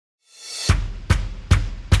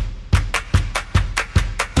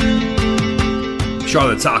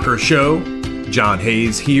Charlotte Soccer Show. John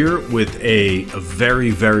Hayes here with a very,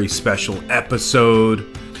 very special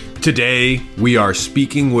episode. Today, we are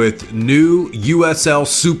speaking with new USL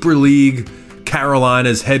Super League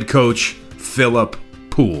Carolina's head coach, Philip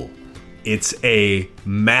Poole. It's a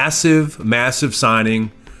massive, massive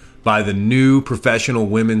signing by the new professional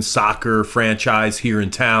women's soccer franchise here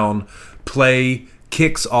in town. Play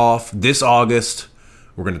kicks off this August.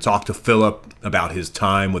 We're going to talk to Philip about his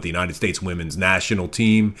time with the United States women's national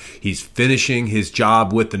team. He's finishing his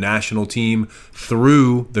job with the national team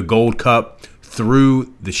through the Gold Cup,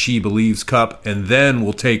 through the She Believes Cup, and then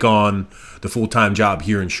we'll take on the full-time job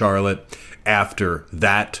here in Charlotte. After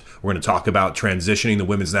that, we're going to talk about transitioning the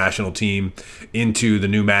women's national team into the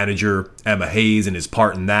new manager, Emma Hayes, and his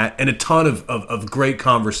part in that, and a ton of great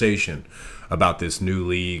conversation about this new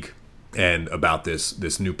league and about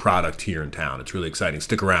this new product here in town. It's really exciting.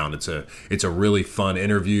 Stick around. It's a really fun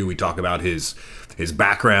interview. We talk about his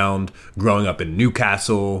background, growing up in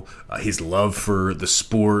Newcastle, his love for the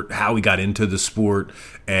sport, how he got into the sport,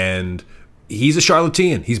 and he's a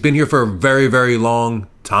Charlottean. He's been here for a very, very long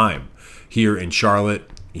time here in Charlotte.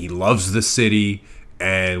 He loves the city,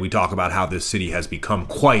 and we talk about how this city has become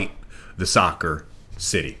quite the soccer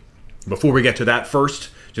city. Before we get to that, first,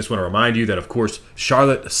 just want to remind you that, of course,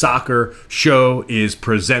 Charlotte Soccer Show is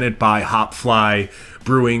presented by Hopfly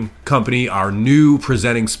Brewing Company, our new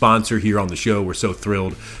presenting sponsor here on the show. We're so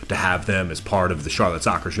thrilled to have them as part of the Charlotte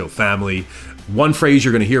Soccer Show family. One phrase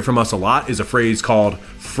you're going to hear from us a lot is a phrase called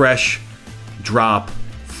Fresh Drop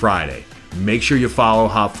Friday. Make sure you follow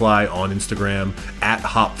Hopfly on Instagram at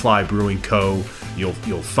Hopfly Brewing Co. You'll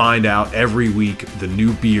find out every week the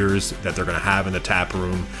new beers that they're going to have in the tap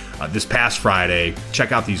room. This past Friday,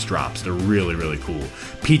 check out these drops. They're really, really cool.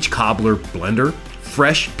 Peach Cobbler Blender.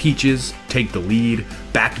 Fresh peaches take the lead,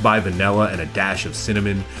 backed by vanilla and a dash of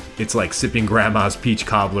cinnamon. It's like sipping grandma's peach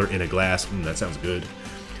cobbler in a glass. That sounds good.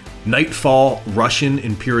 Nightfall Russian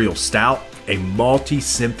Imperial Stout. A malty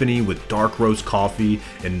symphony with dark roast coffee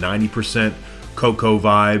and 90% cocoa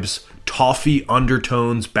vibes. Toffee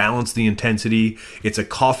undertones balance the intensity. It's a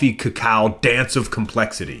coffee cacao dance of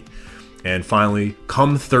complexity. And finally,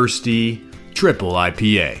 Come Thirsty Triple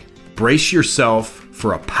IPA. Brace yourself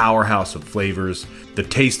for a powerhouse of flavors. The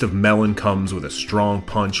taste of melon comes with a strong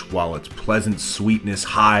punch, while its pleasant sweetness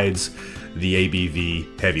hides the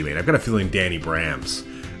ABV heavyweight. I've got a feeling Danny Brams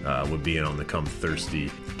would be in on the Come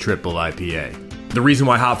Thirsty Triple IPA. The reason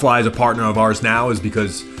why Hopfly is a partner of ours now is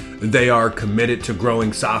because they are committed to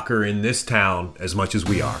growing soccer in this town as much as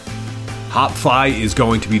we are. Hopfly is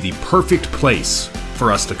going to be the perfect place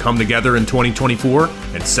for us to come together in 2024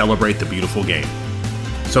 and celebrate the beautiful game.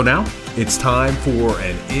 So now it's time for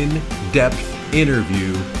an in-depth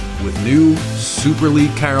interview with new Super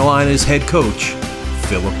League Carolina's head coach,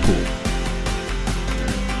 Philip Poole.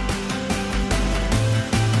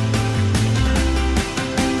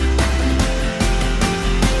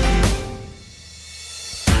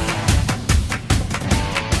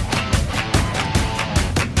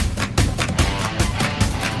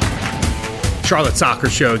 Charlotte Soccer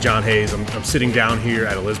Show, John Hayes. I'm sitting down here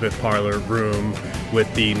at Elizabeth Parlor Room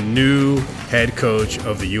with the new head coach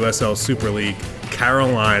of the USL Super League,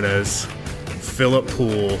 Carolina's Philip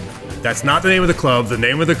Poole. That's not the name of the club. The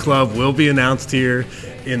name of the club will be announced here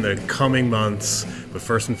in the coming months. But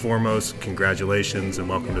first and foremost, congratulations and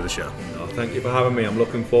welcome to the show. Oh, thank you for having me. I'm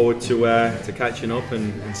looking forward to catching up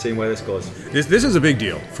and seeing where this goes. This is a big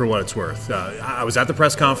deal for what it's worth. I was at the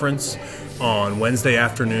press conference on Wednesday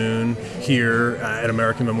afternoon here at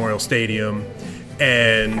American Memorial Stadium,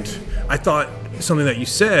 and I thought something that you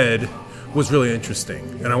said was really interesting,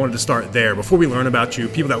 and I wanted to start there. Before we learn about you,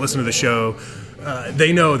 people that listen to the show,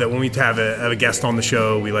 they know that when we have a guest on the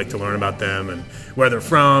show, we like to learn about them and where they're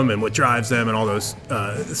from and what drives them and all those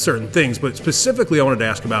certain things. But specifically, I wanted to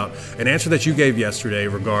ask about an answer that you gave yesterday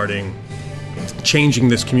regarding changing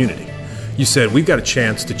this community. You said, we've got a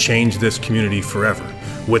chance to change this community forever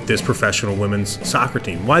with this professional women's soccer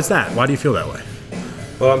team. Why is that? Why do you feel that way?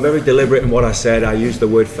 Well, I'm very deliberate in what I said. I used the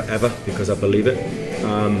word forever because I believe it.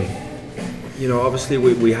 Obviously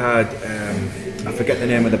we had, I forget the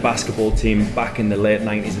name of the basketball team back in the late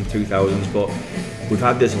 90s and 2000s, but we've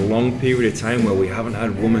had this long period of time where we haven't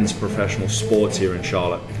had women's professional sports here in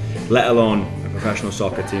Charlotte, let alone a professional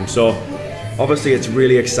soccer team. So obviously it's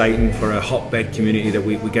really exciting for a hotbed community that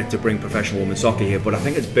we get to bring professional women's soccer here, but I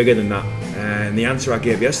think it's bigger than that. And the answer I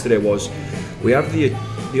gave yesterday was we have the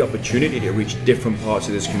opportunity to reach different parts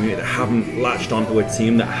of this community that haven't latched onto a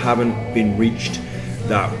team, that haven't been reached,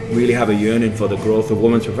 that really have a yearning for the growth of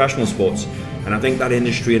women's professional sports. And I think that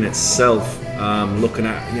industry in itself, looking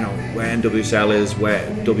at where NWSL is, where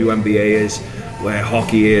WNBA is, where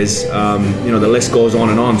hockey is. The list goes on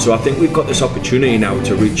and on. So I think we've got this opportunity now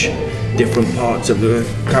to reach different parts of the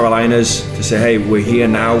Carolinas, to say, hey, we're here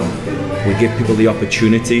now. We give people the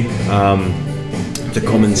opportunity to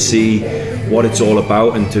come and see what it's all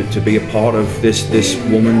about, and to be a part of this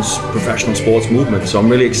women's professional sports movement. So I'm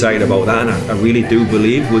really excited about that, and I really do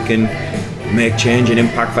believe we can make change and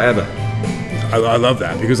impact forever. I love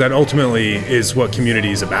that, because that ultimately is what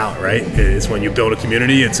community is about, right? It's when you build a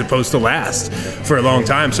community, it's supposed to last for a long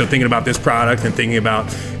time. So thinking about this product and thinking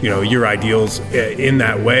about, your ideals in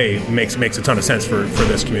that way makes a ton of sense for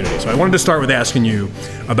this community. So I wanted to start with asking you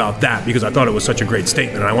about that, because I thought it was such a great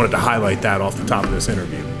statement, and I wanted to highlight that off the top of this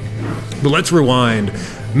interview. But let's rewind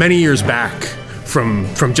many years back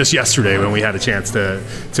from just yesterday, when we had a chance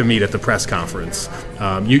to meet at the press conference.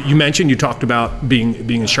 You talked about being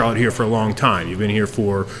in Charlotte here for a long time. You've been here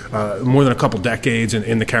for more than a couple decades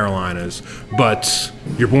in the Carolinas, but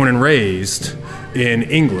you're born and raised in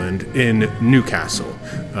England, in Newcastle.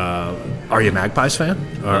 Are you a Magpies fan?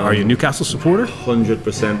 Are you a Newcastle supporter?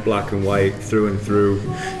 100% black and white through and through.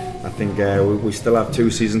 I think we still have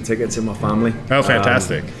 2 season tickets in my family. Oh,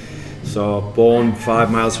 fantastic. So born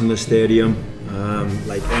 5 miles from the stadium.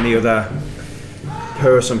 Like any other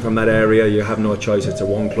person from that area, you have no choice. It's a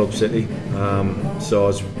one-club city. So I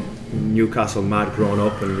was Newcastle mad growing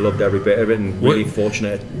up and loved every bit of it, and really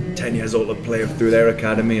fortunate at 10 years old to play through their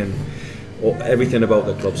academy, and everything about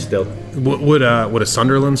the club still. Would a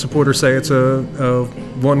Sunderland supporter say it's a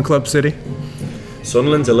one-club city?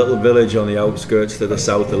 Sunderland's a little village on the outskirts to the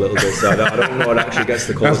south a little bit, so I don't know what actually gets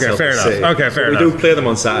to call itself a city. Okay, fair enough. We do play them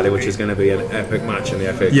on Saturday, which is going to be an epic match in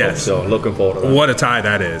the FA Cup, so looking forward to that. What a tie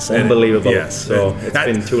that is. Unbelievable. Yes. So it's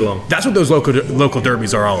been too long. That's what those local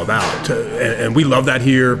derbies are all about. And we love that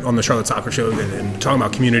here on the Charlotte Soccer Show, and talking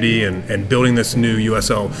about community and building this new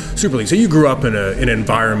USL Super League. So you grew up in an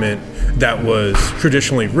environment that was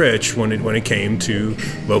traditionally rich when it came to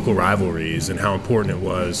local rivalries, and how important it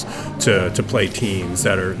was to play teams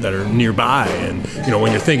that are nearby. And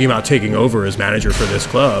when you're thinking about taking over as manager for this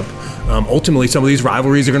club, ultimately some of these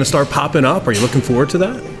rivalries are going to start popping up. Are you looking forward to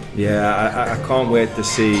that? Yeah, I can't wait to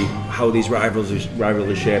see how these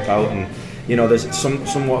rivalries shape out. And there's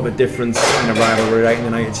somewhat of a difference in a rivalry right in the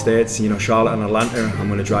United States. Charlotte and Atlanta, I'm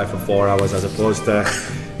going to drive for 4 hours, as opposed to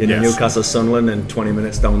Newcastle, Sunderland, and 20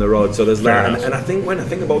 minutes down the road. So there's that. And I think when I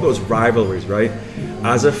think about those rivalries, right,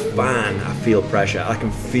 as a fan, I feel pressure. I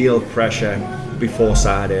can feel pressure before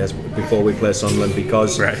Saturdays, before we play Sunderland,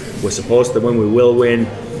 because we're supposed to win. We will win.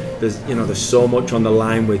 There's so much on the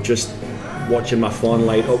line. We're just watching my phone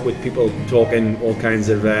light up with people talking all kinds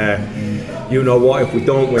of what if we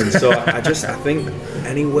don't win. So I think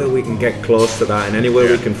anywhere we can get close to that, and anywhere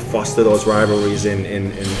we can foster those rivalries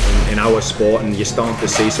in our sport, and you're starting to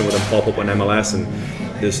see some of them pop up on MLS, and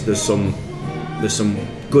there's some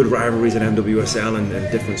good rivalries in NWSL and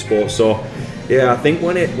different sports. So yeah, I think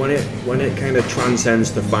when it kind of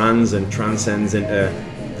transcends to fans and transcends into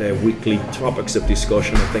their weekly topics of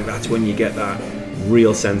discussion, I think that's when you get that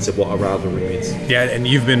real sense of what a rivalry means. Yeah, and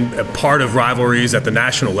you've been a part of rivalries at the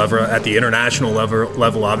national level, at the international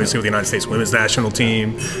level, obviously with the United States women's national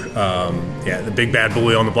team. The big bad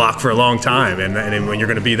bully on the block for a long time. And when you're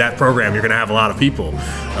going to be that program, you're going to have a lot of people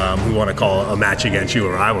who want to call a match against you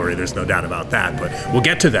a rivalry. There's no doubt about that. But we'll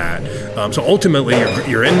get to that. So ultimately,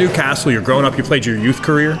 you're in Newcastle. You're growing up. You played your youth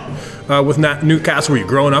career with Newcastle. Were you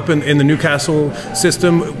growing up in the Newcastle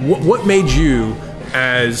system? What made you,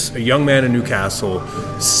 as a young man in Newcastle,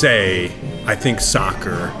 say, I think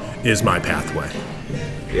soccer is my pathway?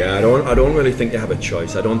 Yeah, I don't really think you have a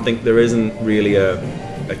choice. I don't think there isn't really a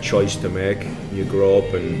choice to make. You grow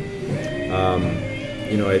up and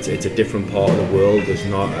it's a different part of the world. There's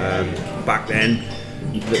not back then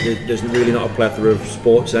there's really not a plethora of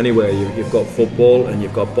sports anywhere. You've got football and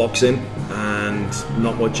you've got boxing and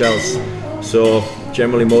not much else. So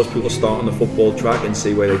generally most people start on the football track and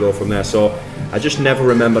see where they go from there. So I just never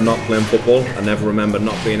remember not playing football. I never remember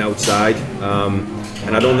not being outside.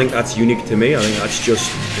 And I don't think that's unique to me. I think that's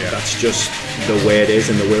just the way it is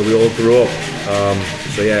and the way we all grew up.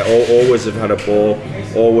 Always have had a ball.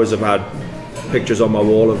 Always have had pictures on my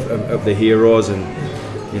wall of the heroes, and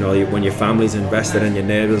when your family's invested and your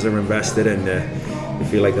neighbours are invested and you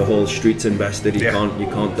feel like the whole street's invested, you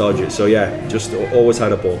can't dodge it. So just always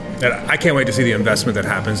had a ball. And I can't wait to see the investment that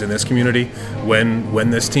happens in this community when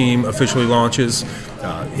this team officially launches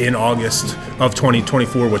in August of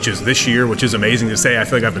 2024, which is this year, which is amazing to say. I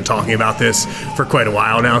feel like I've been talking about this for quite a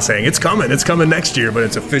while now, saying it's coming next year, but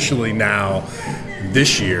it's officially now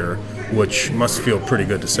this year, which must feel pretty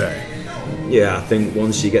good to say. Yeah, I think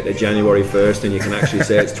once you get to January 1st and you can actually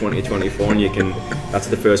say it's 2024 and that's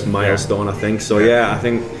the first milestone, I think. So I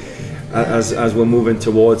think as we're moving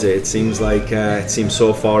towards it, it seems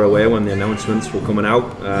so far away when the announcements were coming out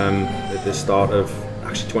at the start of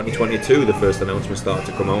actually 2022. The first announcement started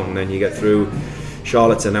to come out, and then you get through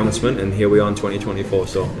Charlotte's announcement, and here we are in 2024.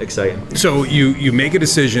 So exciting. So you make a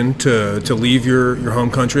decision to leave your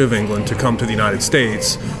home country of England to come to the United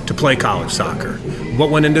States to play college soccer. What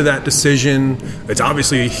went into that decision? It's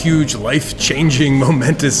obviously a huge, life-changing,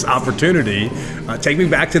 momentous opportunity. Take me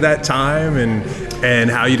back to that time and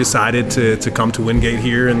how you decided to come to Wingate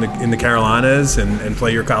here in the Carolinas and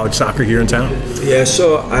play your college soccer here in town. Yeah,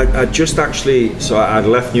 so I'd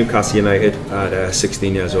left Newcastle United at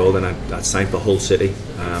 16 years old, and I'd signed for Hull City,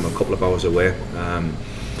 a couple of hours away,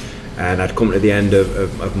 and I'd come to the end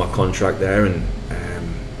of my contract there, and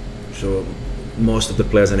so most of the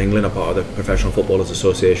players in England are part of the Professional Footballers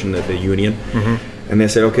Association, the union, and they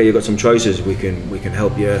said, okay, you've got some choices, we can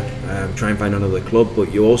help you try and find another club,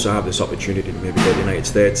 but you also have this opportunity to maybe go to the United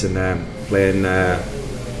States and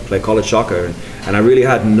play college soccer, and I really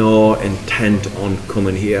had no intent on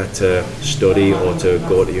coming here to study or to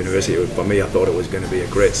go to university. For me, I thought it was going to be a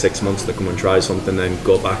great 6 months to come and try something, then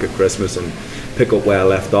go back at Christmas and pick up where I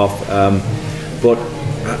left off, but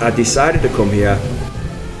I decided to come here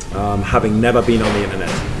having never been on the internet.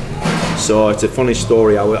 So it's a funny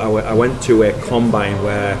story. I went to a combine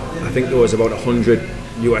where I think there was about 100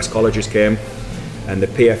 US colleges came, and the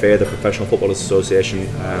PFA, the Professional Footballers Association,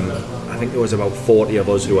 I think there was about 40 of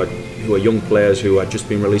us who were young players who had just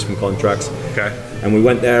been released from contracts. Okay. And we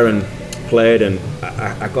went there and played, and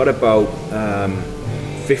I got about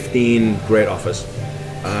 15 great offers.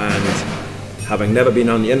 And having never been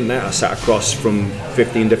on the internet, I sat across from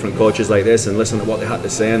 15 different coaches like this and listened to what they had to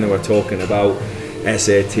say, and they were talking about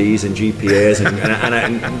SATs and GPAs, and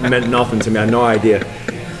it meant nothing to me. I had no idea.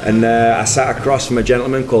 And I sat across from a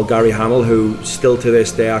gentleman called Gary Hamill, who still to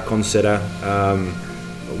this day I consider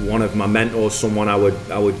one of my mentors, someone I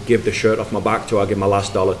would give the shirt off my back to, I'd give my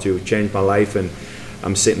last dollar to, changed my life, and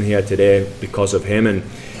I'm sitting here today because of him. And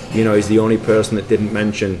you know, he's the only person that didn't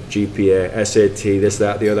mention GPA, SAT, this,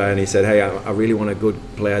 that, the other, and he said, hey, I really want a good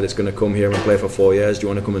player that's going to come here and play for 4 years. Do you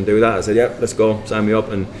want to come and do that? I said, yeah, let's go, sign me up.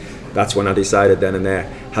 And that's when I decided then and there.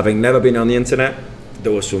 Having never been on the internet,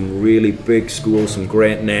 there were some really big schools, some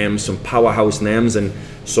great names, some powerhouse names, and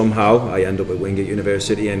somehow I ended up at Wingate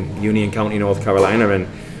University in Union County, North Carolina, and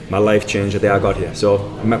my life changed the day I got here. So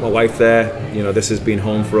I met my wife there. You know, this has been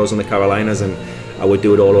home for us in the Carolinas, and I would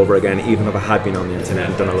do it all over again, even if I had been on the internet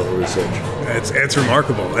and done a little research. It's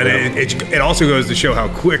remarkable, and it also goes to show how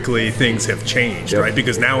quickly things have changed, right?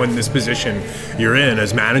 Because now in this position you're in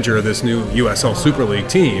as manager of this new USL Super League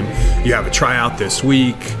team, you have a tryout this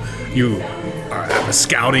week, you have a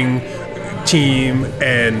scouting team,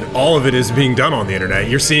 and all of it is being done on the internet.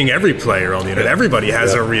 You're seeing every player on the internet. Everybody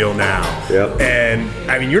has a reel now. And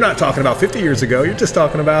I mean, you're not talking about 50 years ago, you're just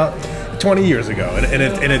talking about 20 years ago, and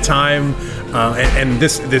in a time,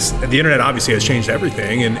 the internet obviously has changed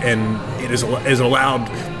everything, and it has allowed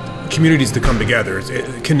communities to come together.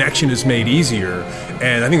 Connection is made easier,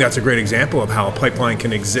 and I think that's a great example of how a pipeline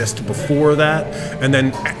can exist before that, and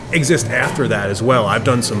then exist after that as well. I've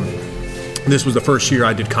done some. This was the first year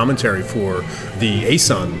I did commentary for the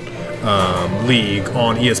ASUN League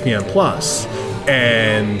on ESPN Plus,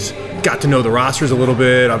 and got to know the rosters a little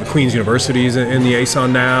bit. I have Queen's University's in the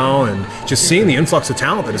ASUN now, and just seeing the influx of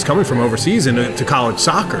talent that is coming from overseas into college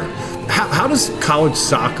soccer. How does college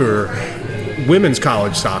soccer, women's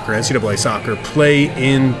college soccer, NCAA soccer, play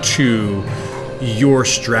into your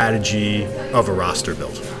strategy of a roster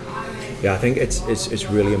build? Yeah, I think it's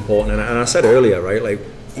really important, and I said earlier, right? Like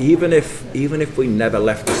even if we never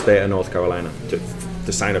left the state of North Carolina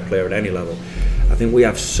to sign a player at any level, I think we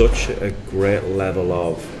have such a great level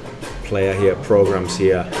of player here, programs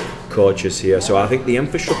here, coaches here. So I think the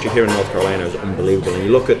infrastructure here in North Carolina is unbelievable. And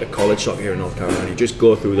you look at the college soccer here in North Carolina, you just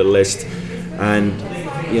go through the list, and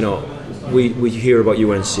you know, we hear about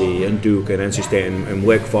UNC and Duke and NC State and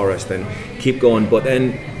Wake Forest and keep going. But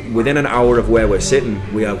then within an hour of where we're sitting,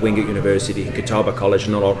 we have Wingate University, Catawba College,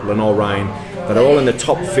 Lenore Ryan, that are all in the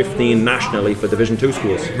top 15 nationally for Division II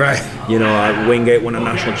schools. Right. You know, Wingate won a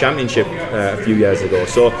national championship a few years ago.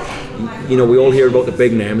 So, you know, we all hear about the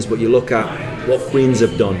big names, but you look at what Queens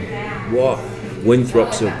have done, what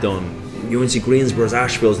Winthrops have done, UNC Greensboro's,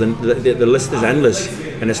 Asheville's, the list is endless.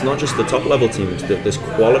 And it's not just the top level teams, there's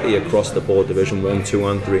quality across the board, Division 1, 2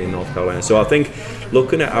 and 3 in North Carolina. So I think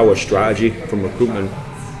looking at our strategy from recruitment,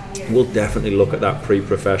 we'll definitely look at that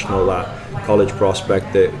pre-professional, that college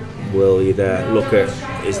prospect that We'll either look at,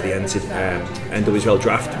 is the NWSL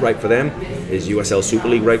draft right for them? Is USL Super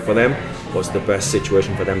League right for them? What's the best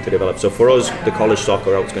situation for them to develop? So for us, the college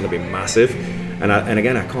soccer route is going to be massive. And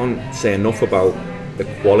again, I can't say enough about the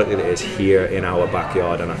quality that is here in our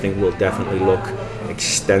backyard. And I think we'll definitely look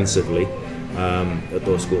extensively at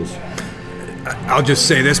those schools. I'll just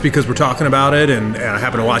say this because we're talking about it, and I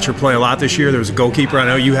happen to watch her play a lot this year. There was a goalkeeper. I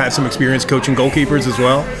know you had some experience coaching goalkeepers as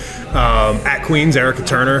well. At Queens, Erica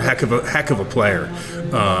Turner, heck of a player,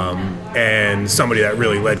 and somebody that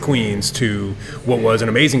really led Queens to what was an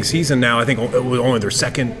amazing season. Now I think it was only their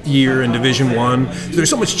second year in Division I. So there's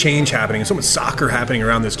so much change happening, so much soccer happening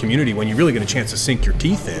around this community. When you really get a chance to sink your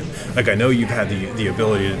teeth in, like I know you've had the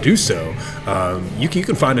ability to do so, you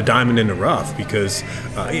can find a diamond in the rough because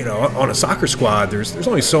on a soccer squad, there's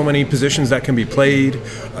only so many positions that can be played.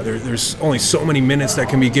 There's only so many minutes that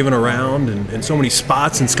can be given around, and so many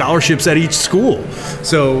spots and scholarships at each school.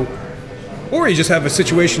 So, or you just have a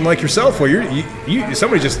situation like yourself where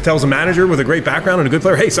somebody just tells a manager with a great background and a good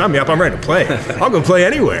player, "Hey, sign me up. I'm ready to play. I'll go play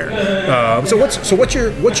anywhere." So what's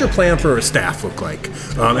your plan for a staff look like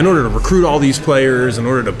in order to recruit all these players, in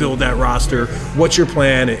order to build that roster? What's your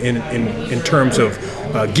plan in terms of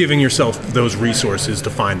giving yourself those resources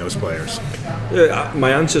to find those players?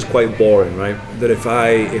 My answer is quite boring, right? That if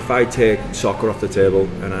I take soccer off the table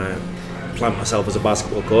and I plant myself as a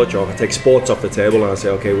basketball coach, or if I take sports off the table and I say,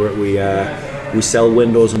 okay, we sell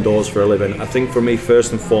windows and doors for a living. I think for me,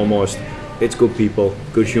 first and foremost, it's good people,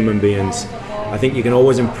 good human beings. I think you can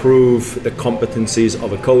always improve the competencies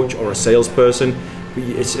of a coach or a salesperson.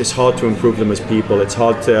 It's hard to improve them as people. It's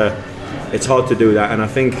hard to do that. And I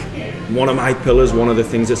think one of my pillars, one of the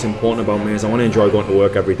things that's important about me is I want to enjoy going to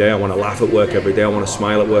work every day. I want to laugh at work every day. I want to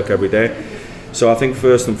smile at work every day. So I think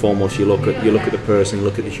first and foremost, you look at the person, you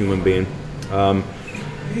look at the human being. And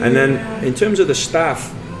then in terms of the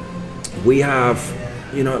staff, we have,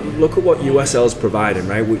 look at what USL is providing,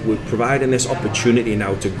 right? We're providing this opportunity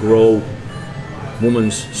now to grow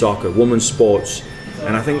women's soccer, women's sports.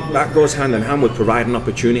 And I think that goes hand in hand with providing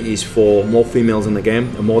opportunities for more females in the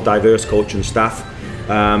game, a more diverse coaching staff.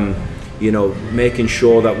 Making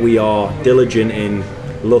sure that we are diligent in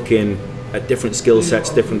looking at different skill sets,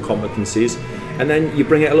 different competencies. And then you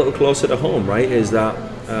bring it a little closer to home, right? Is that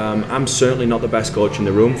I'm certainly not the best coach in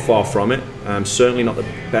the room, far from it. I'm certainly not the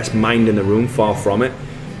best mind in the room, far from it.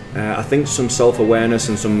 I think some self-awareness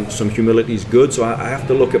and some humility is good. So I have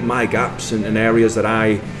to look at my gaps and areas that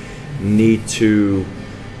I need to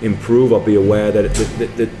improve or be aware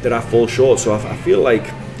that I fall short. So I feel like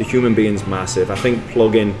the human being's massive. I think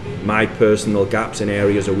plugging my personal gaps and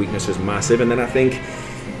areas of weakness is massive. And then I think,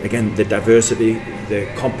 again, the diversity, the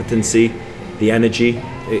competency, the energy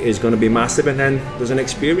is going to be massive. And then there's an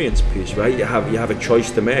experience piece, right? You have a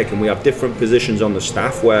choice to make, and we have different positions on the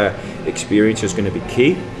staff where experience is going to be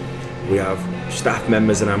key. We have staff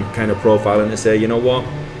members that I'm kind of profiling to say, you know what,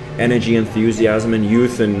 energy, enthusiasm, and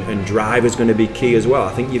youth and drive is going to be key as well.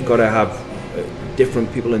 I think you've got to have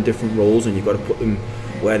different people in different roles, and you've got to put them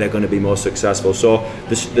where they're going to be most successful. So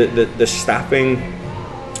the staffing,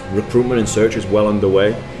 recruitment and search is well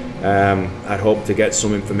underway. I'd hope to get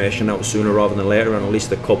some information out sooner rather than later on at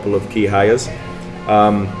least a couple of key hires.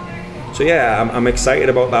 I'm excited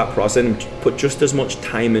about that process and put just as much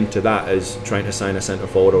time into that as trying to sign a centre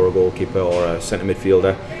forward or a goalkeeper or a centre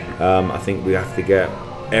midfielder. I think we have to get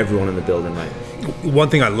everyone in the building right. One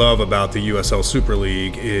thing I love about the USL Super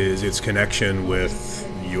League is its connection with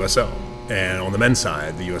USL. And on the men's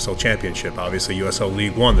side, the USL Championship, obviously USL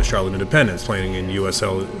League One, the Charlotte Independents playing in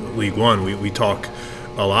USL League One. We talk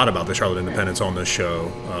a lot about the Charlotte Independents on this show.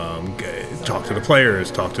 Talk to the players,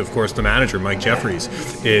 talk to, of course, the manager, Mike Jeffries.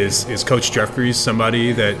 Is Coach Jeffries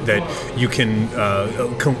somebody that you can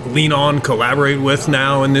lean on, collaborate with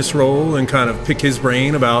now in this role and kind of pick his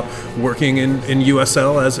brain about working in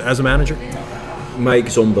USL as a manager?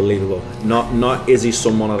 Mike's unbelievable. Not is he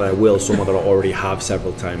someone that I will, someone that I already have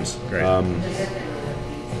several times. Great.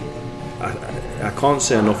 I can't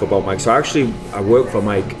say enough about Mike. So I worked for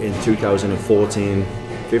Mike in 2014,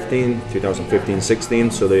 15,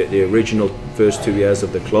 16, so the original first 2 years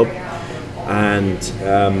of the club, and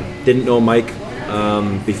didn't know Mike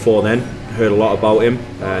before then, heard a lot about him,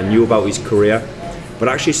 knew about his career, but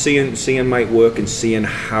actually seeing Mike work and seeing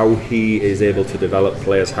how he is able to develop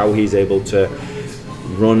players, how he's able to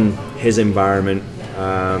run his environment,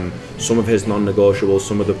 some of his non-negotiables,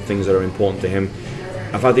 some of the things that are important to him.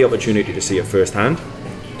 I've had the opportunity to see it firsthand.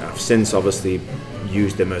 I've since obviously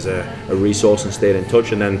used him as a resource and stayed in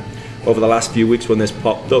touch, and then over the last few weeks when this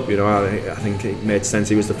popped up, I think it made sense.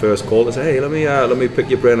 He was the first call to say, hey, let me pick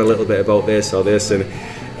your brain a little bit about this or this, and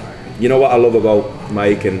you know what I love about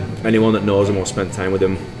Mike, and anyone that knows him or spent time with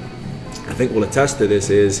him, I think will attest to this,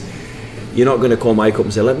 is you're not going to call Mike up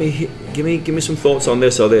and say, give me some thoughts on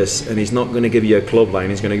this or this, and he's not going to give you a club line,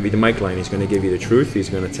 he's going to give you the Mike line, he's going to give you the truth, he's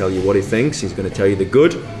going to tell you what he thinks, he's going to tell you the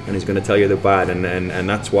good, and he's going to tell you the bad, and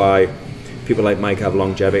that's why people like Mike have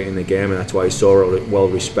longevity in the game, and that's why he's so well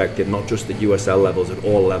respected, not just at USL levels, at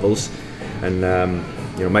all levels. And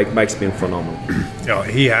Mike's been phenomenal.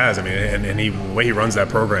 He has. I mean, and the way he runs that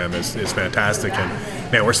program is fantastic. And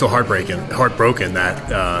man, we're still heartbroken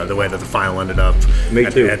that the way that the final ended up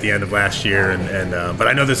at the end of last year. But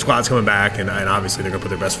I know the squad's coming back, and obviously they're going to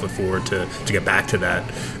put their best foot forward to get back to that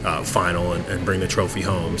final and bring the trophy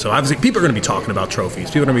home. So obviously people are going to be talking about trophies.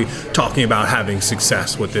 People are going to be talking about having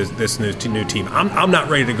success with this new team. I'm not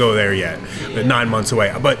ready to go there yet. 9 months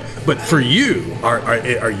away. But for you,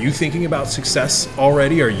 are you thinking about success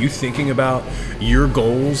already? Are you thinking about your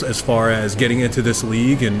goals as far as getting into this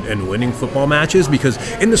league and winning football matches? Because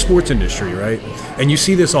in the sports industry, right, and you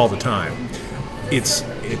see this all the time,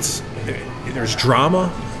 there's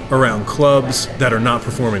drama around clubs that are not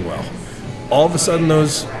performing well. All of a sudden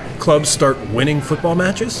those clubs start winning football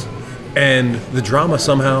matches and the drama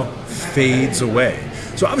somehow fades away.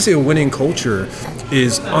 So obviously a winning culture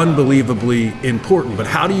is unbelievably important, but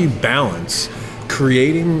how do you balance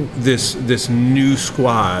creating this new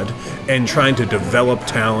squad and trying to develop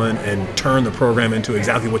talent and turn the program into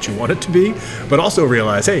exactly what you want it to be, but also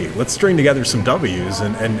realize, hey, let's string together some W's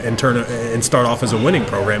and start off as a winning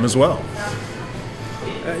program as well?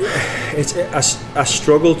 I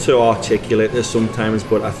struggle to articulate this sometimes,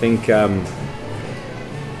 but I think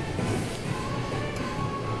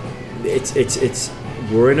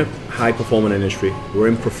we're in a high performing industry. We're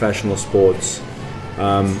in professional sports.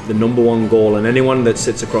 The number one goal, and anyone that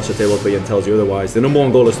sits across the table for you and tells you otherwise, the number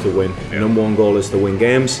one goal is to win. The number one goal is to win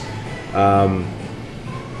games.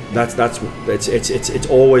 It's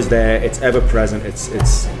always there. It's ever present.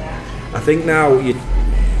 It's. I think now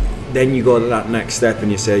you go to that next step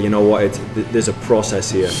and you say, you know what? There's a process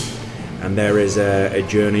here, and there is a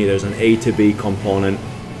journey. There's an A to B component.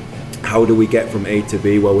 How do we get from A to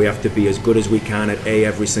B? Well, we have to be as good as we can at A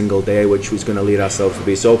every single day, which was going to lead ourselves to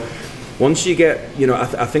B. So once you get,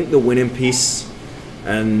 I think the winning piece,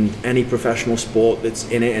 and any professional sport that's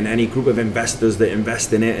in it, and any group of investors that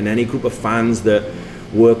invest in it, and any group of fans that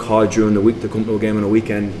work hard during the week to come to a game on a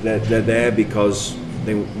weekend, they're there because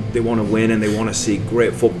they want to win and they want to see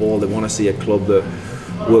great football. They want to see a club that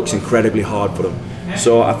works incredibly hard for them.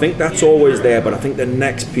 So I think that's always there, but I think the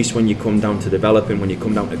next piece, when you come down to developing, when you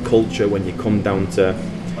come down to culture, when you come down to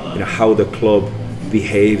how the club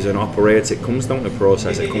behaves and operates, it comes down to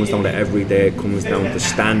process, it comes down to every day, it comes down to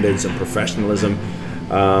standards and professionalism,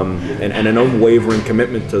 and an unwavering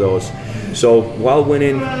commitment to those. So while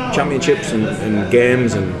winning championships and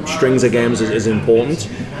games and strings of games is important,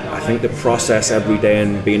 I think the process every day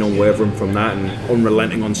and being unwavering from that and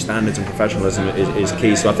unrelenting on standards and professionalism is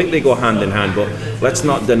key. So I think they go hand in hand, but let's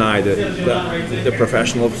not deny that the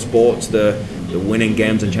professional sports, the winning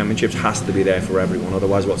games and championships has to be there for everyone.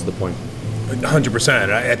 Otherwise, what's the point?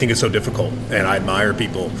 100%. I think it's so difficult, and I admire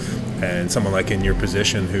people and someone like in your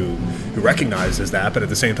position who recognizes that, but at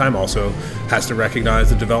the same time also has to recognize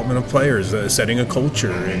the development of players, setting a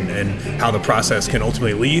culture, and how the process can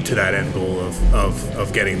ultimately lead to that end goal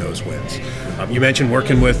of getting those wins. You mentioned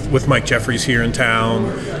working with Mike Jeffries here in town.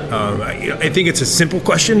 I think it's a simple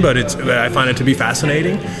question, but I find it to be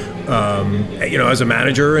fascinating. As a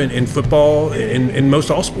manager in football, in most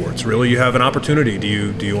all sports, really, you have an opportunity.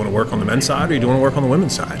 Do you want to work on the men's side, or do you want to work on the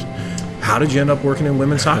women's side? How did you end up working in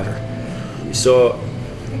women's soccer? So,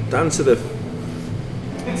 to answer the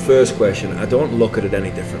first question, I don't look at it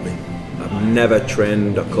any differently. I've never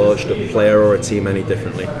trained or coached a player or a team any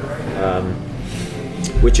differently,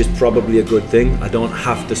 which is probably a good thing. I don't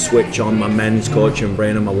have to switch on my men's coaching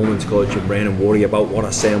brain and my women's coaching brain and worry about what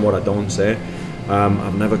I say and what I don't say.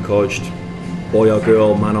 I've never coached boy or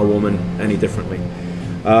girl, man or woman any differently.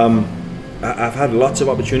 I've had lots of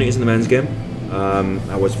opportunities in the men's game.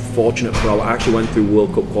 I was fortunate, I actually went through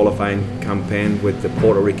World Cup qualifying campaign with the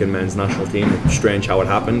Puerto Rican men's national team. Strange how it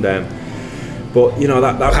happened, but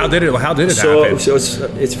that how did it happen? So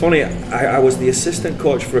it's funny. I was the assistant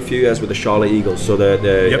coach for a few years with the Charlotte Eagles. So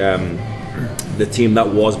the team that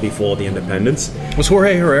was before the independence. Was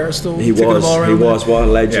Jorge Herrera still? He was. What a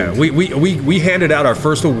legend! Yeah, we handed out our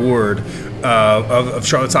first award of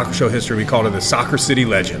Charlotte Soccer Show history. We called it the Soccer City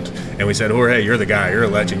Legend, and we said, Jorge, you're the guy. You're a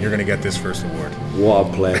legend. You're going to get this first award. What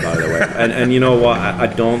a play, by the way! and you know what? I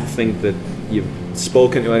don't think that you've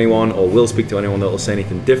spoken to anyone or will speak to anyone that will say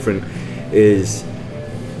anything different. Is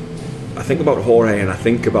I think about Jorge and I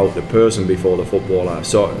think about the person before the footballer.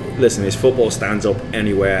 So listen, his football stands up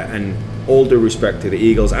anywhere, and all due respect to the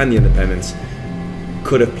Eagles and the Independents,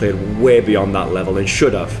 could have played way beyond that level and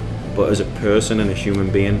should have. But as a person and a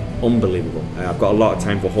human being, unbelievable. I've got a lot of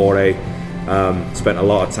time for Jorge, spent a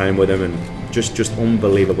lot of time with him, and just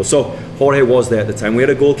unbelievable. So Jorge was there at the time. We had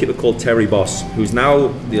a goalkeeper called Terry Boss, who's now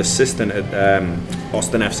the assistant at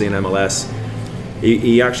Austin FC in MLS.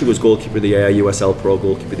 He actually was goalkeeper of the year, USL Pro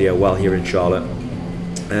goalkeeper of the year while here in Charlotte.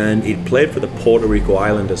 And he'd played for the Puerto Rico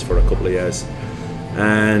Islanders for a couple of years.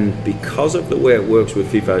 And because of the way it works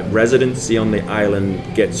with FIFA, residency on the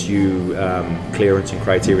island gets you clearance and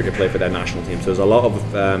criteria to play for their national team. So there's a lot of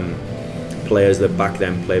players that back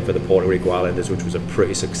then played for the Puerto Rico Islanders, which was a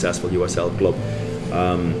pretty successful USL club,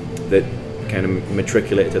 that kind of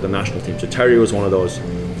matriculated to the national team. So Terry was one of those.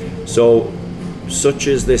 So such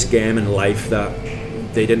is this game and life that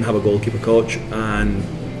they didn't have a goalkeeper coach, and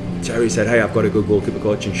Terry said, hey, I've got a good goalkeeper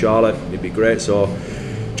coach in Charlotte, it'd be great. So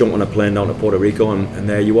jumped on a plane down to Puerto Rico, and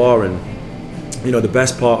there you are. And you know, the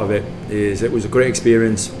best part of it is it was a great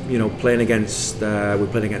experience. You know, playing against we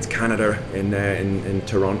played against Canada in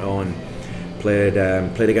Toronto, and played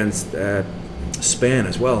against Spain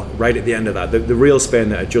as well. Right at the end of that, the real Spain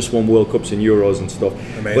that had just won World Cups and Euros and stuff.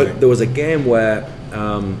 Amazing. But there was a game where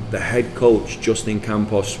the head coach Justin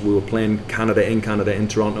Campos, we were playing Canada in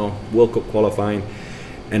Toronto, World Cup qualifying,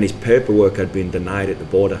 and his paperwork had been denied at the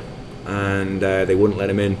border. And they wouldn't let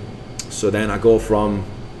him in. So then I go from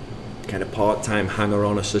kind of part-time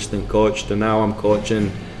hanger-on assistant coach to now I'm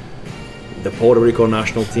coaching the Puerto Rico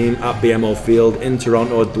national team at BMO Field in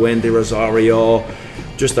Toronto, Dwayne De Rosario,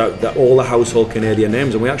 just all the household Canadian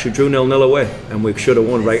names, and we actually drew 0-0 away, and we should have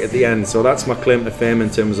won right at the end. So that's my claim to fame in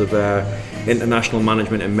terms of international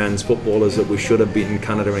management in men's footballers, that we should have beaten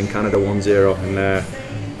Canada in Canada 1-0. And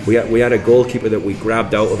we had a goalkeeper that we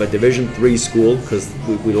grabbed out of a Division 3 school, because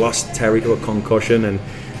we lost Terry to a concussion, and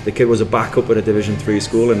the kid was a backup at a Division 3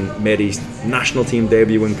 school and made his national team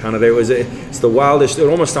debut in Canada. It's the wildest. It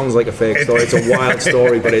almost sounds like a fake story. It's a wild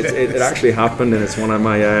story, but it actually happened, and it's one of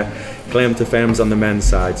my claim to fames on the men's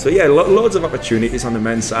side. So yeah, loads of opportunities on the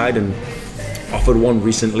men's side, and offered one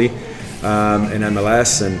recently in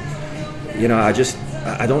MLS, and you know,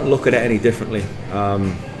 I don't look at it any differently.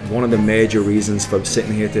 One of the major reasons for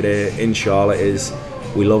sitting here today in Charlotte is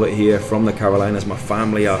we love it here. From the Carolinas, my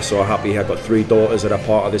family are so happy. I've got 3 daughters that are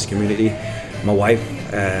part of this community. My wife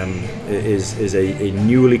is a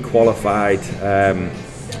newly qualified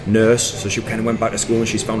nurse, so she kind of went back to school and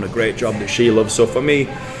she's found a great job that she loves. So for me,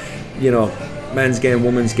 you know, men's game,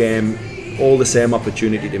 women's game, all the same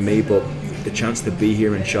opportunity to me, but the chance to be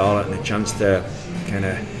here in Charlotte and the chance to kind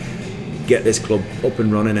of get this club up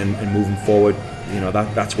and running and moving forward, you know,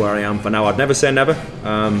 that's where I am for now. I'd never say never,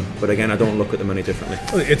 but again, I don't look at them any differently.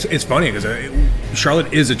 It's funny because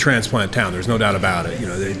Charlotte is a transplant town. There's no doubt about it. You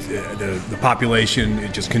know, the population,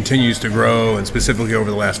 it just continues to grow, and specifically over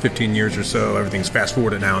the last 15 years or so, everything's fast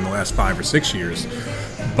forwarded now in the last 5 or 6 years.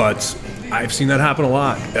 But I've seen that happen a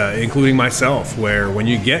lot, including myself, where when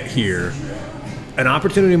you get here, an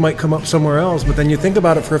opportunity might come up somewhere else, but then you think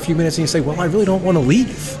about it for a few minutes and you say, well, I really don't want to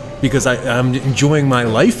leave because I'm enjoying my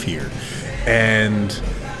life here. And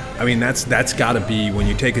I mean, that's got to be, when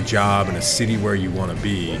you take a job in a city where you want to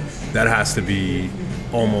be, that has to be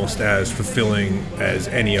almost as fulfilling as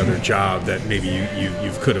any other job that maybe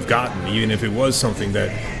you could have gotten, even if it was something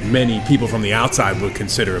that many people from the outside would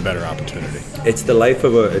consider a better opportunity. It's the life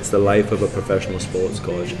of a professional sports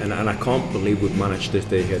coach, and I can't believe we've managed to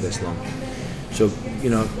stay here this long. So, you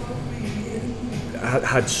know, I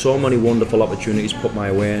had so many wonderful opportunities put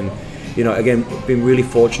my way, and you know, again, been really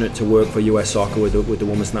fortunate to work for US Soccer with the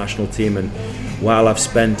women's national team. And while I've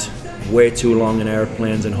spent way too long in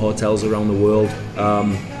airplanes and hotels around the world,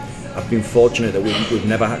 I've been fortunate that we've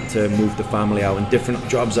never had to move the family out. And different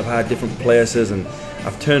jobs I've had, different places, and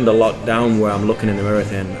I've turned a lot down where I'm looking in the mirror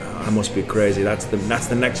saying, I must be crazy. That's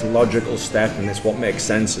the next logical step, and it's what makes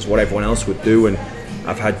sense. It's what everyone else would do. And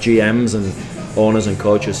I've had GMs and owners and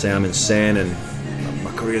coaches say I'm insane and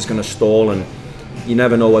my career's going to stall, and you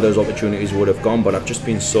never know where those opportunities would have gone. But I've just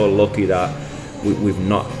been so lucky that we've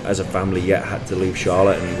not, as a family, yet had to leave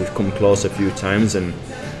Charlotte, and we've come close a few times. And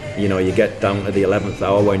you know, you get down to the 11th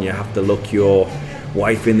hour when you have to look your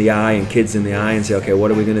wife in the eye and kids in the eye and say, okay,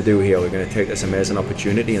 what are we going to do here? We're going to take this amazing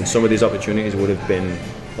opportunity, and some of these opportunities would have been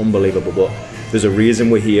unbelievable, but there's a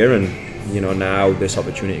reason we're here, and you know, now this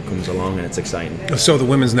opportunity comes along and it's exciting. So the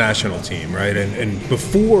women's national team, right? And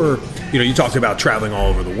before, you know, you talked about traveling all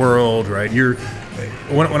over the world, right?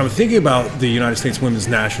 When I'm thinking about the United States women's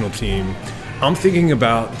national team, I'm thinking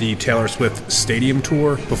about the Taylor Swift Stadium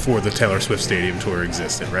Tour before the Taylor Swift Stadium Tour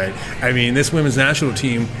existed, right? I mean, this women's national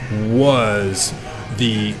team was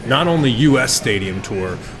the not only U.S. Stadium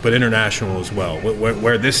Tour, but international as well.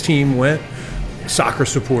 Where this team went, soccer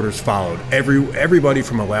supporters followed. Everybody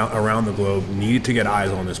from around the globe needed to get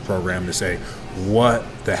eyes on this program to say, what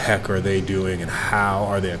the heck are they doing and how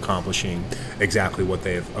are they accomplishing exactly what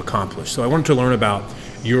they've accomplished? So I wanted to learn about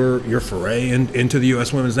your foray into the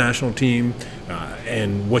U.S. women's national team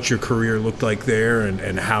and what your career looked like there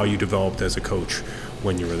and how you developed as a coach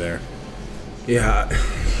when you were there. Yeah,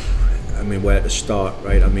 I mean, where to start,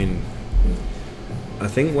 right? I mean, I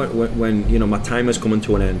think when you know my time is coming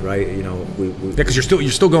to an end, right? You know, because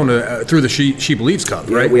you're still going to through the She Believes Cup,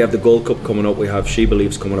 right? Yeah, we have the Gold Cup coming up. We have She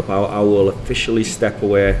Believes coming up. I will officially step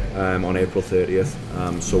away on April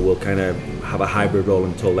 30th. So we'll kind of have a hybrid role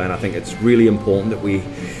until then. I think it's really important that we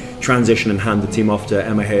transition and hand the team off to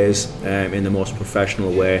Emma Hayes in the most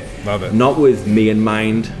professional way. Love it. Not with me in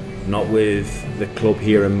mind, not with the club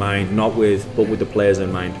here in mind, but with the players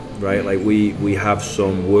in mind, right? Like we have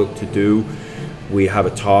some work to do. We have a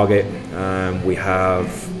target. We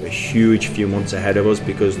have a huge few months ahead of us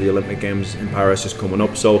because the Olympic Games in Paris is coming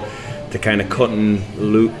up. So to kind of cut and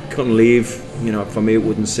leave, you know, for me it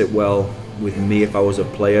wouldn't sit well with me if I was a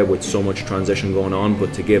player with so much transition going on.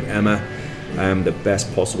 But to give Emma the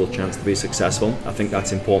best possible chance to be successful, I think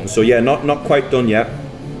that's important. So yeah, not quite done yet.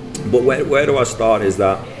 But where do I start? Is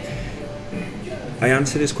that I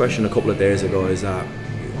answered this question a couple of days ago. Is that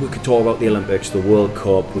we could talk about the Olympics, the World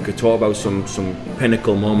Cup, we could talk about some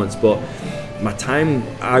pinnacle moments, but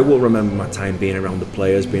I will remember my time being around the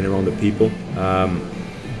players, being around the people.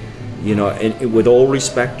 You know, with all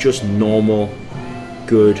respect, just normal,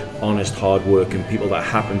 good, honest, hard-working people that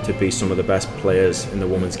happen to be some of the best players in the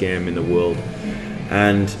women's game in the world.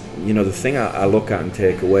 And, you know, the thing I look at and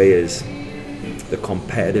take away is the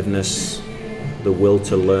competitiveness, the will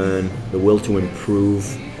to learn, the will to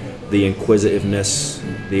improve, the inquisitiveness,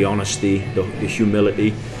 the honesty, the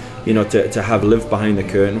humility. You know, to have lived behind the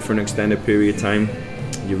curtain for an extended period of time,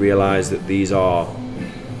 you realise that these are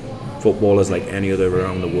footballers like any other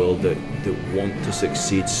around the world that want to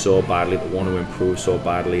succeed so badly, that want to improve so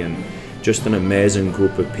badly, and just an amazing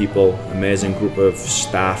group of people, amazing group of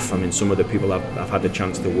staff. I mean, some of the people I've had the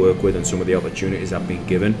chance to work with and some of the opportunities I've been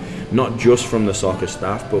given, not just from the soccer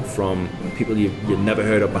staff, but from people you've never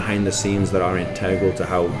heard of behind the scenes that are integral to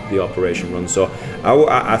how the operation runs. So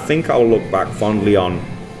I think I'll look back fondly on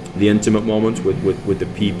the intimate moments with the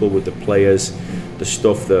people, with the players, the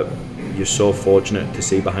stuff that you're so fortunate to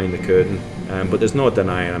see behind the curtain. But there's no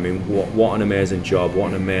denying, I mean, what an amazing job, what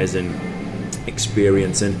an amazing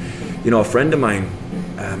experience. And you know, a friend of mine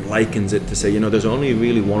likens it to say, you know, there's only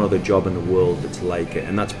really one other job in the world that's like it,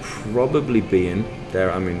 and that's probably being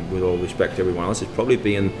there. I mean, with all respect to everyone else, it's probably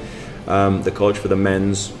being the coach for the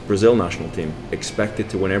men's Brazil national team, expected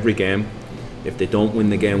to win every game. If they don't win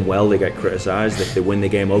the game well, they get criticised. If they win the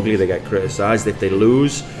game ugly, they get criticised. If they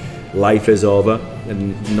lose, life is over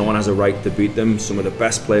and no one has a right to beat them. Some of the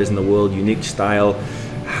best players in the world, unique style,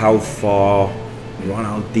 how far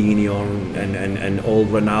Ronaldinho and old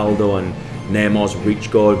Ronaldo and Neymar's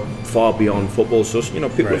reach go far beyond football. So, you know,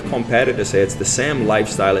 people have compared it to say it's the same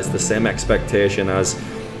lifestyle, it's the same expectation as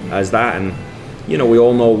that. And, you know, we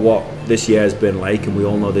all know what this year has been like, and we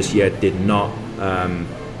all know this year did not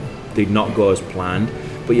go as planned.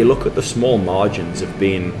 But you look at the small margins of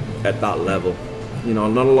being at that level. You know,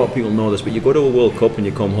 not a lot of people know this, but you go to a World Cup and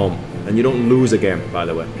you come home and you don't lose a game, by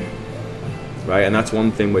the way. Right, and that's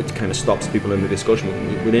one thing which kind of stops people in the discussion.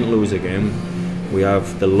 We didn't lose a game. We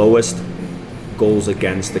have the lowest goals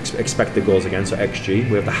against, expected goals against, or XG.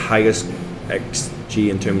 We have the highest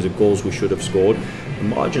XG in terms of goals we should have scored. The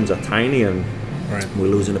margins are tiny, and we're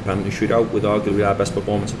losing a penalty shootout with arguably our best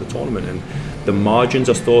performance of the tournament. And the margins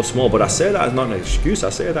are so small. But I say that as not an excuse.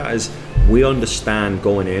 I say that as we understand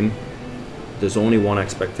going in, there's only one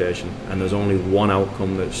expectation and there's only one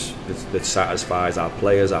outcome that satisfies our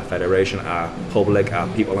players, our federation, our public, our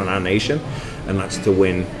people and our nation, and that's to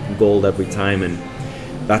win gold every time. And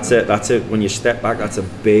that's it. When you step back, that's a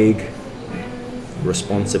big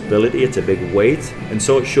responsibility, it's a big weight, and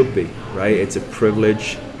so it should be, right? It's a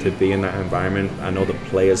privilege to be in that environment. I know the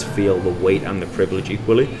players feel the weight and the privilege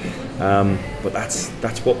equally, but that's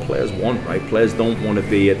what players want, right? Players don't want to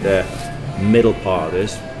be at the middle part of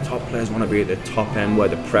this. Top players want to be at the top end where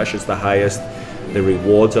the pressure's the highest, the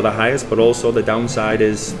rewards are the highest, but also the downside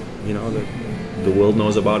is, you know, the world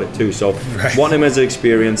knows about it too. So want him as an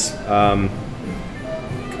experience.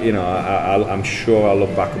 You know, I'm sure I'll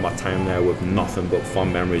look back at my time there with nothing but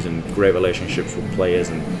fond memories and great relationships with players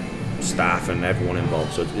and staff and everyone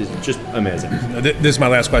involved. So it's just amazing. This is my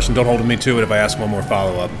last question. Don't hold me to it if I ask one more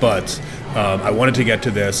follow-up. But I wanted to get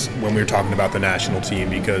to this when we were talking about the national team,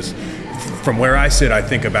 because from where I sit, I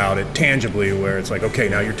think about it tangibly, where it's like, okay,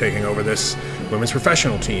 now you're taking over this women's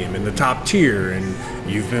professional team in the top tier, and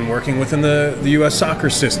you've been working within the U.S. soccer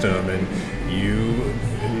system, and you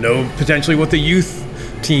know potentially what the youth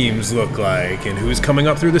teams look like and who's coming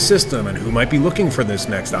up through the system and who might be looking for this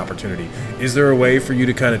next opportunity. Is there a way for you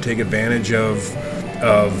to kind of take advantage of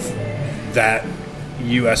that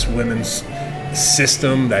U.S. women's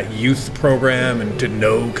system, that youth program, and to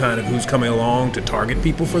know kind of who's coming along to target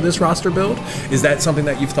people for this roster build? Is that something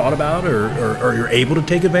that you've thought about or you're able to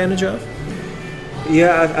take advantage of?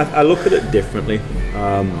 Yeah, I look at it differently.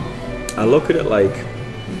 I look at it like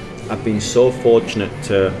I've been so fortunate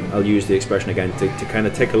to, I'll use the expression again, to kind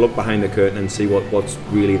of take a look behind the curtain and see what's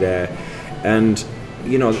really there. And,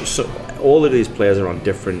 you know, so all of these players are on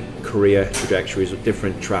different career trajectories,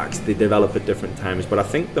 different tracks. They develop at different times. But I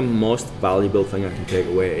think the most valuable thing I can take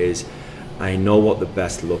away is I know what the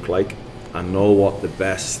best look like. I know what the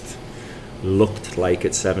best looked like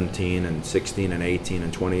at 17 and 16 and 18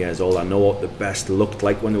 and 20 years old. I know what the best looked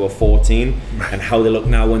like when they were 14 and how they look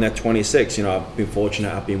now when they're 26. You know, I've been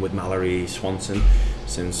fortunate. I've been with Mallory Swanson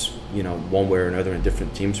since, you know, one way or another in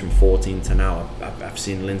different teams from 14 to now. I've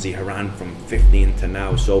seen Lindsay Horan from 15 to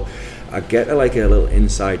now. So I get like a little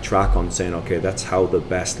inside track on saying, okay, that's how the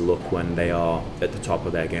best look when they are at the top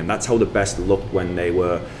of their game. That's how the best looked when they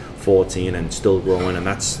were 14 and still growing, and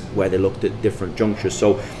that's where they looked at different junctures.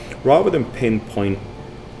 So rather than pinpoint,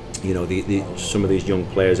 you know, some of these young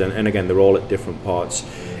players, and again, they're all at different parts,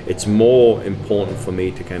 it's more important for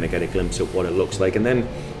me to kind of get a glimpse of what it looks like, and then,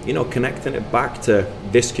 you know, connecting it back to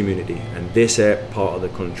this community and this part of the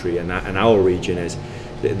country and our region is,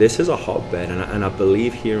 this is a hotbed, and I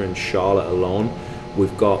believe here in Charlotte alone,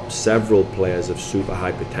 we've got several players of super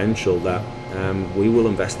high potential that we will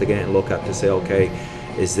investigate and look at to say, okay,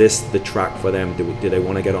 is this the track for them? Do they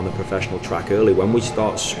want to get on the professional track early? When we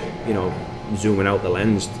start, you know, zooming out the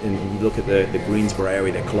lens and you look at the Greensboro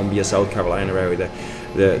area, the Columbia, South Carolina area,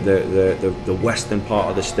 the western part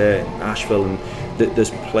of the state, Asheville, and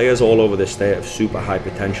there's players all over the state of super high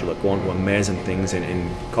potential that go on to amazing things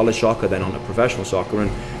in college soccer, then on to professional soccer,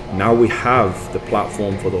 and now we have the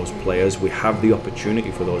platform for those players. We have the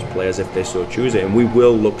opportunity for those players if they so choose it, and we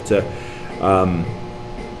will look to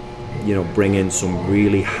you know, bring in some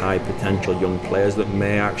really high potential young players that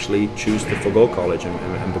may actually choose to forgo college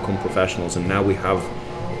and become professionals, and now we have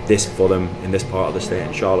this for them in this part of the state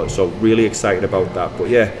in Charlotte. So really excited about that. But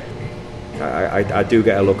yeah, I do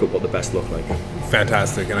get a look at what the best look like.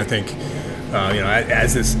 Fantastic. And I think you know,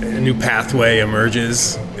 as this new pathway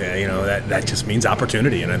emerges, you know, that just means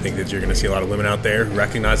opportunity, and I think that you're going to see a lot of women out there who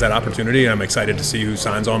recognize that opportunity. I'm excited to see who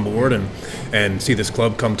signs on board and see this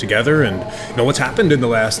club come together. And you know, what's happened in the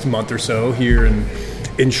last month or so here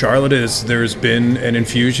in Charlotte is there's been an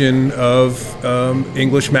infusion of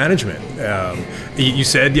English management. You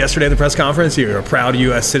said yesterday at the press conference you're a proud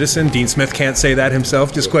U.S. citizen. Dean Smith can't say that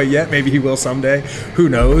himself just quite yet. Maybe he will someday. Who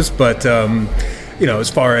knows? But you know,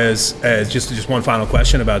 as far as just one final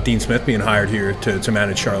question about Dean Smith being hired here to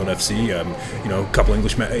manage Charlotte FC. You know, a couple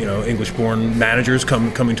English-born managers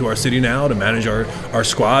coming to our city now to manage our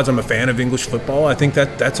squads. I'm a fan of English football. I think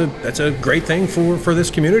that's a great thing for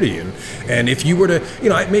this community. And if you were to, you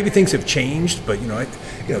know, maybe things have changed, but you know,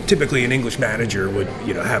 typically an English manager would,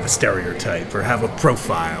 you know, have a stereotype or have a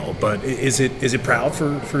profile. But is it proud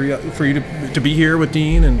for you to be here with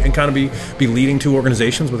Dean and kind of be leading two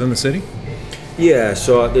organizations within the city? Yeah,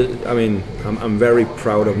 so I mean, I'm very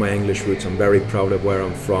proud of my English roots. I'm very proud of where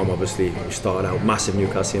I'm from. Obviously, we started out massive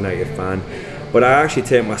Newcastle United fan, but I actually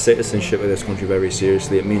take my citizenship of this country very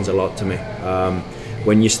seriously. It means a lot to me.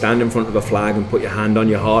 When you stand in front of a flag and put your hand on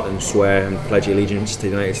your heart and swear and pledge allegiance to the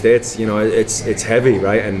United States, you know, it's heavy,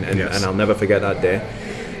 right? And I'll never forget that day.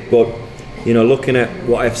 But you know, looking at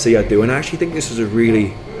what FC are doing, I actually think this is a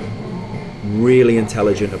really, really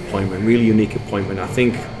intelligent appointment, really unique appointment. I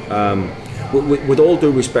think. With all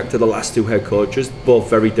due respect to the last two head coaches, both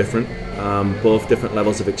very different, both different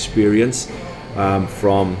levels of experience,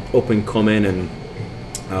 from up and coming and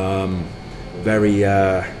very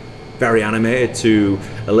animated to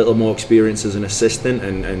a little more experience as an assistant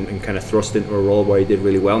and kind of thrust into a role where he did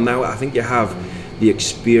really well. Now I think you have the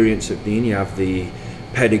experience of Dean, you have the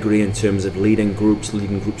pedigree in terms of leading groups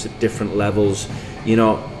at different levels. You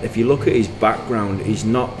know, if you look at his background, he's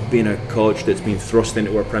not been a coach that's been thrust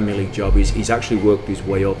into a Premier League job. He's actually worked his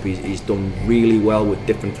way up. He's done really well with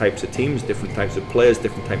different types of teams, different types of players,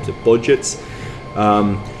 different types of budgets,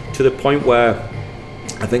 to the point where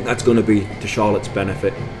I think that's going to be to Charlotte's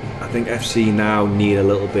benefit. I think FC now need a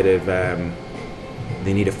little bit of,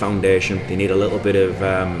 they need a foundation, they need a little bit of,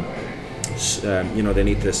 they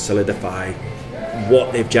need to solidify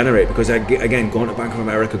what they've generated, because again, going to Bank of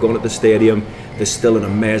America, going to the stadium, there's still an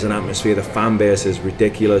amazing atmosphere, the fan base is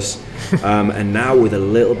ridiculous, and now with a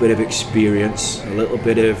little bit of experience, a little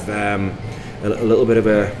bit of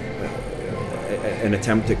an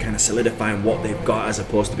attempt to kind of solidifying what they've got as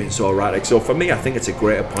opposed to being so erratic. So for me, I think it's a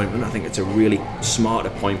great appointment. I think it's a really smart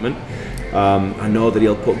appointment. I know that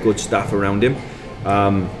he'll put good staff around him.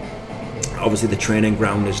 Obviously the training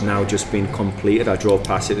ground has now just been completed. I drove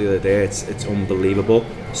past it the other day. It's unbelievable.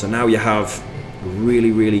 So now you have a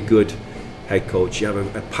really, really good head coach. You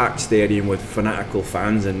have a packed stadium with fanatical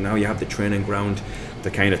fans, and now you have the training ground to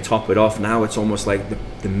kind of top it off. Now it's almost like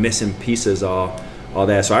the missing pieces are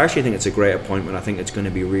there. So I actually think it's a great appointment. I think it's going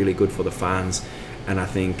to be really good for the fans, and I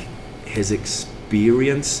think his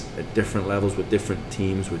experience at different levels with different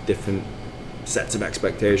teams, with different sets of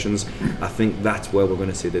expectations, I think that's where we're going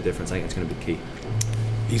to see the difference. I think it's going to be key.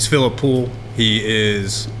 He's Philip Poole. He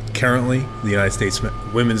is currently the United States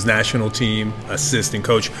Women's National Team assistant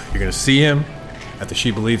coach. You're going to see him at the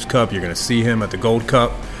She Believes Cup. You're going to see him at the Gold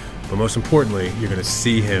Cup. But most importantly, you're going to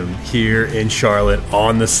see him here in Charlotte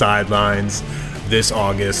on the sidelines this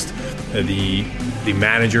August. The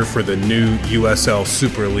manager for the new USL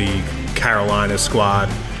Super League Carolina squad.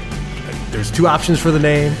 There's two options for the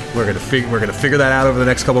name. We're gonna figure that out over the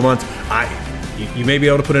next couple of months. You may be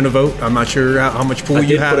able to put in a vote. I'm not sure how much pool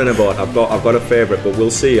you have. I did put in a vote. I've got a favourite, but we'll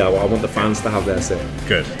see. I want the fans to have their say.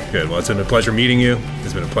 Good. Well, it's been a pleasure meeting you.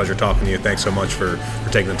 It's been a pleasure talking to you. Thanks so much for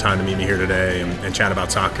taking the time to meet me here today and chat about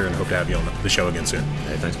soccer, and hope to have you on the show again soon.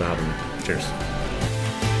 Hey, thanks for having me. Cheers.